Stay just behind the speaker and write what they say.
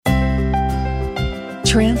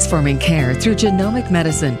Transforming care through genomic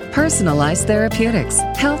medicine, personalized therapeutics,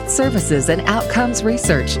 health services and outcomes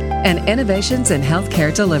research, and innovations in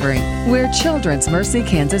healthcare delivery. We're Children's Mercy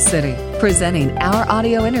Kansas City, presenting our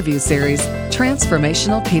audio interview series,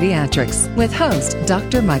 Transformational Pediatrics, with host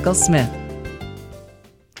Dr. Michael Smith.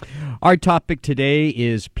 Our topic today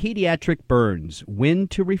is pediatric burns, when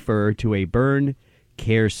to refer to a burn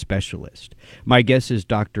care specialist. My guest is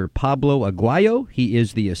Dr. Pablo Aguayo. He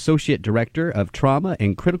is the Associate Director of Trauma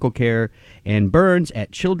and Critical Care and Burns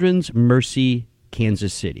at Children's Mercy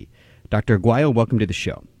Kansas City. Dr. Aguayo, welcome to the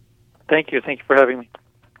show. Thank you. Thank you for having me.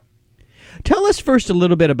 Tell us first a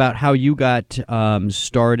little bit about how you got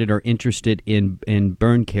started or interested in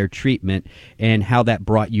burn care treatment and how that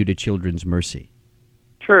brought you to Children's Mercy.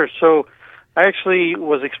 Sure. So I actually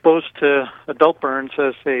was exposed to adult burns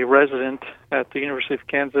as a resident at the University of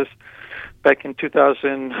Kansas back in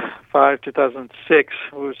 2005, 2006.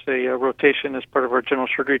 It was a rotation as part of our general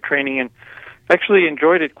surgery training, and actually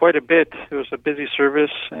enjoyed it quite a bit. It was a busy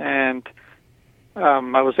service, and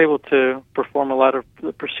I was able to perform a lot of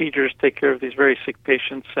the procedures, take care of these very sick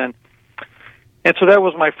patients, and so that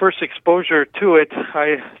was my first exposure to it.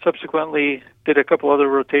 I subsequently did a couple other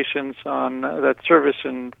rotations on that service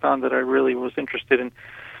and found that I really was interested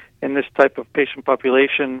in this type of patient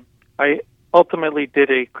population. I ultimately did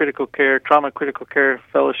a trauma critical care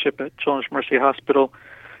fellowship at Children's Mercy Hospital,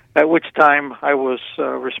 at which time I was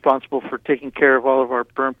responsible for taking care of all of our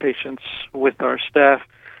burn patients with our staff,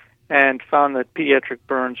 and found that pediatric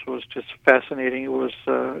burns was just fascinating. It was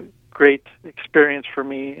great experience for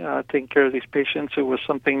me taking care of these patients. It was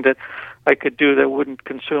something that I could do that wouldn't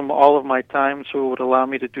consume all of my time, so it would allow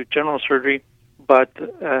me to do general surgery, but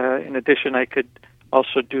in addition I could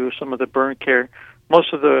also do some of the burn care.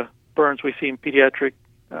 Most of the burns we see in pediatric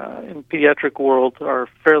world are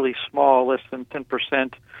fairly small, less than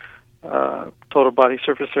 10% total body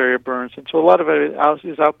surface area burns, and so a lot of it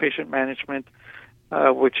is outpatient management,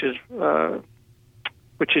 which is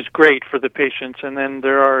great for the patients. And then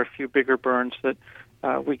there are a few bigger burns that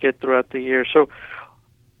we get throughout the year. So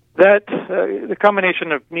that the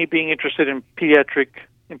combination of me being interested in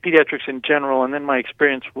pediatrics in general, and then my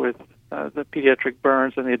experience with the pediatric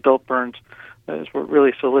burns and the adult burns is what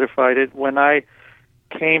really solidified it. When I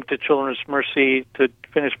came to Children's Mercy to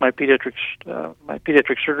finish my pediatric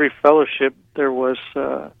surgery fellowship, there was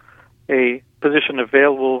a position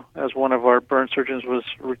available as one of our burn surgeons was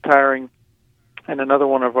retiring, and another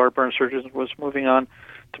one of our burn surgeons was moving on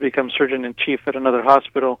to become surgeon-in-chief at another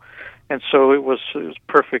hospital. And so it was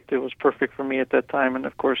perfect. It was perfect for me at that time, and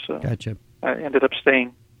of course, Gotcha. I ended up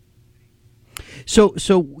staying. So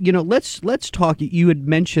let's talk. You had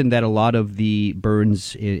mentioned that a lot of the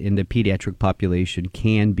burns in the pediatric population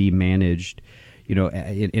can be managed, in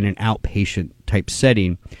an outpatient type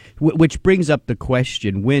setting, which brings up the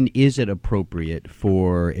question: when is it appropriate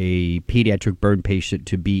for a pediatric burn patient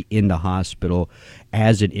to be in the hospital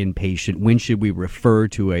as an inpatient? When should we refer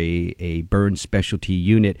to a burn specialty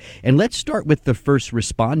unit? And let's start with the first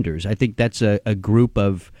responders. I think that's a group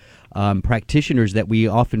of practitioners that we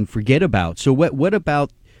often forget about. So what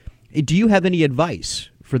about, do you have any advice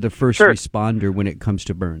for the first Sure. responder when it comes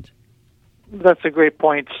to burns? That's a great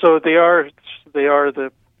point. So they are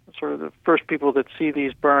the sort of the first people that see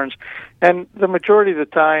these burns, and the majority of the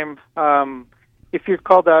time, if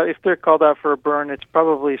they're called out for a burn, it's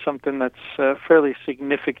probably something that's fairly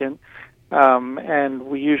significant, and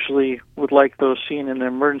we usually would like those seen in the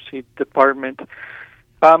emergency department.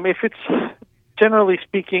 If it's generally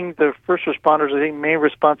speaking, the first responders, I think, main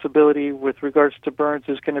responsibility with regards to burns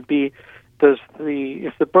is going to be,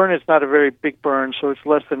 if the burn is not a very big burn, so it's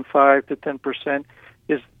less than 5 to 10%,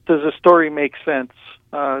 does the story make sense?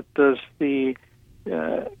 Does the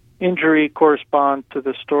injury correspond to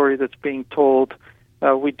the story that's being told?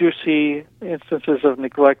 We do see instances of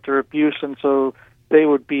neglect or abuse, and so they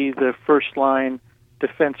would be the first line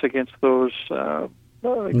defense against those.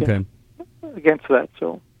 Against that.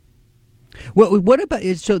 So. Well, what about,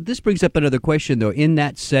 so this brings up another question, though. In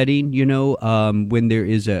that setting, when there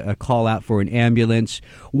is a call out for an ambulance,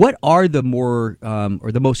 what are the more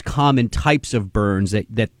or the most common types of burns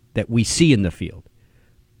that we see in the field?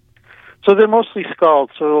 So they're mostly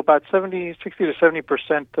scald. So about 60 to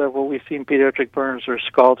 70% of what we see in pediatric burns are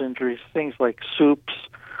scald injuries, things like soups,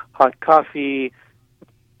 hot coffee,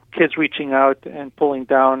 kids reaching out and pulling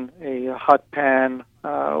down a hot pan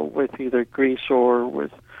with either grease or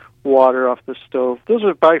with water off the stove. Those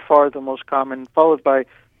are by far the most common, followed by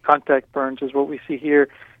contact burns is what we see here.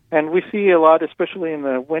 And we see a lot, especially in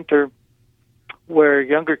the winter, where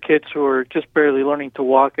younger kids who are just barely learning to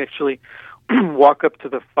walk actually walk up to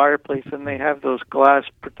the fireplace and they have those glass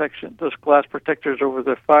protectors over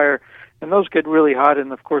the fire, and those get really hot.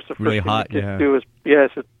 And of course, the first thing the kids do is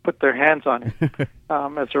put their hands on it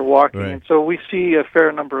as they're walking. Right. And so we see a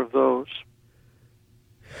fair number of those.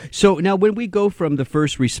 So now, when we go from the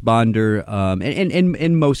first responder, and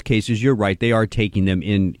in most cases, you're right, they are taking them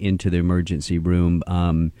into the emergency room.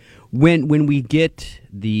 When we get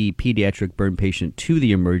the pediatric burn patient to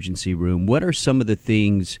the emergency room, what are some of the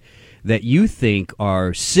things that you think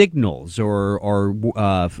are signals or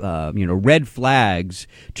red flags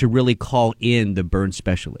to really call in the burn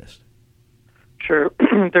specialist? Sure.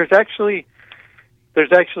 There's actually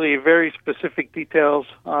very specific details.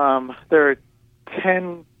 There are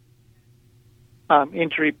 10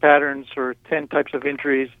 injury patterns or 10 types of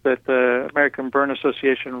injuries that the American Burn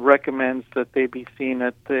Association recommends that they be seen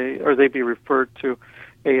they be referred to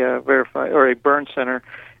a burn center,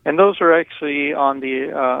 and those are actually on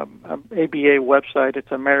the ABA website. It's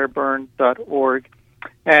ameriburn.org,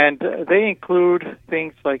 and they include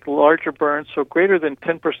things like larger burns, so greater than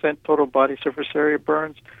 10% total body surface area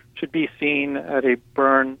burns should be seen at a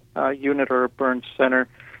burn unit or a burn center.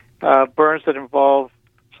 Burns that involve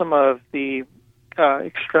some of the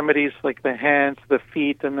extremities like the hands, the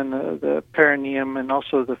feet, and then the perineum, and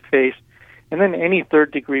also the face, and then any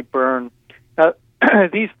third-degree burn.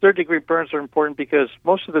 These third-degree burns are important because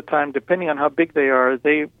most of the time, depending on how big they are,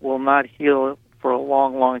 they will not heal for a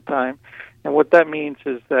long, long time. And what that means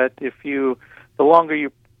is that the longer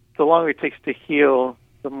it takes to heal,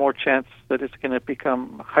 the more chance that it's going to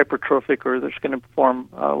become hypertrophic or there's going to form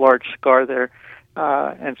a large scar there.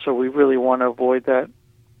 And so we really want to avoid that.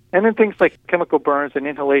 And then things like chemical burns and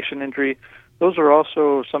inhalation injury, those are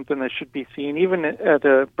also something that should be seen even at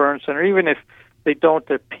a burn center. Even if they don't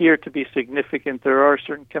appear to be significant, there are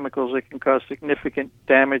certain chemicals that can cause significant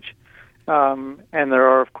damage. And there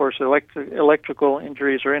are, of course, electrical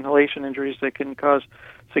injuries or inhalation injuries that can cause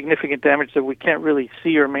significant damage that we can't really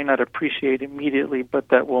see or may not appreciate immediately, but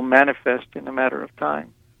that will manifest in a matter of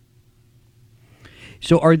time.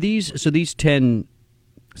 So these 10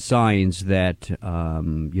 signs that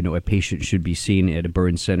a patient should be seen at a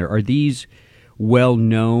burn center, are these well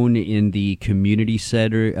known in the community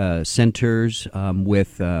centers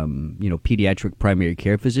with pediatric primary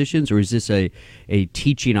care physicians, or is this a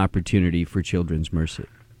teaching opportunity for Children's Mercy?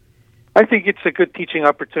 I think it's a good teaching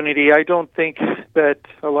opportunity. I don't think that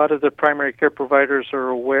a lot of the primary care providers are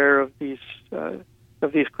aware of these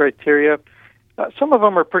criteria. Some of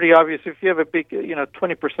them are pretty obvious. If you have a big,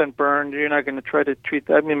 20% burn, you're not going to try to treat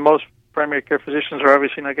that. I mean, most primary care physicians are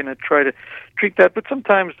obviously not going to try to treat that, but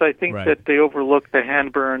sometimes I think that they overlook the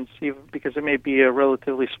hand burns, even because it may be a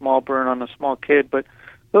relatively small burn on a small kid, but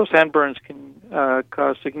those hand burns can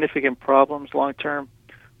cause significant problems long term,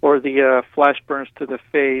 or the flash burns to the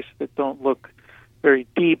face that don't look very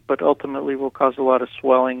deep, but ultimately will cause a lot of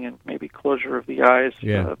swelling and maybe closure of the eyes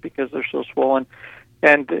because they're so swollen.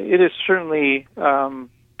 And it is certainly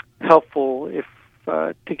helpful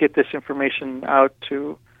to get this information out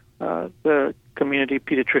to the community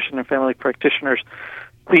pediatrician and family practitioners.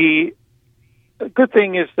 The good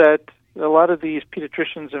thing is that a lot of these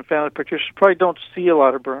pediatricians and family practitioners probably don't see a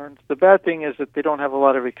lot of burns. The bad thing is that they don't have a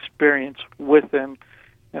lot of experience with them.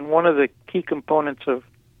 And one of the key components of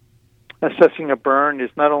assessing a burn is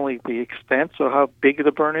not only the extent, so how big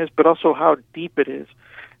the burn is, but also how deep it is.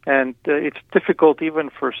 And it's difficult even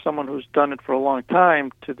for someone who's done it for a long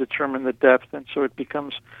time to determine the depth, and so it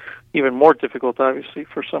becomes even more difficult, obviously,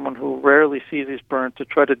 for someone who rarely sees these burns to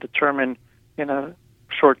try to determine in a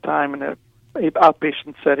short time in an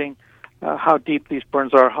outpatient setting how deep these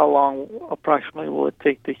burns are, how long approximately will it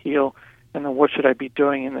take to heal, and then what should I be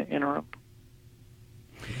doing in the interim.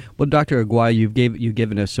 Well, Dr. Aguayo, you've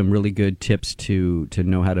given us some really good tips to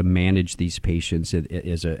know how to manage these patients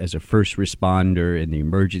as a first responder in the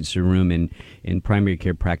emergency room and in primary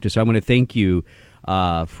care practice. I want to thank you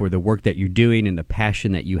for the work that you're doing and the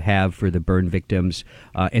passion that you have for the burn victims,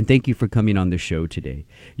 and thank you for coming on the show today.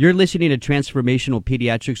 You're listening to Transformational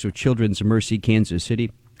Pediatrics with Children's Mercy Kansas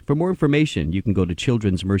City. For more information, you can go to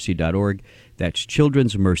childrensmercy.org. That's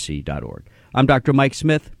childrensmercy.org. I'm Dr. Mike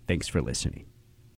Smith. Thanks for listening.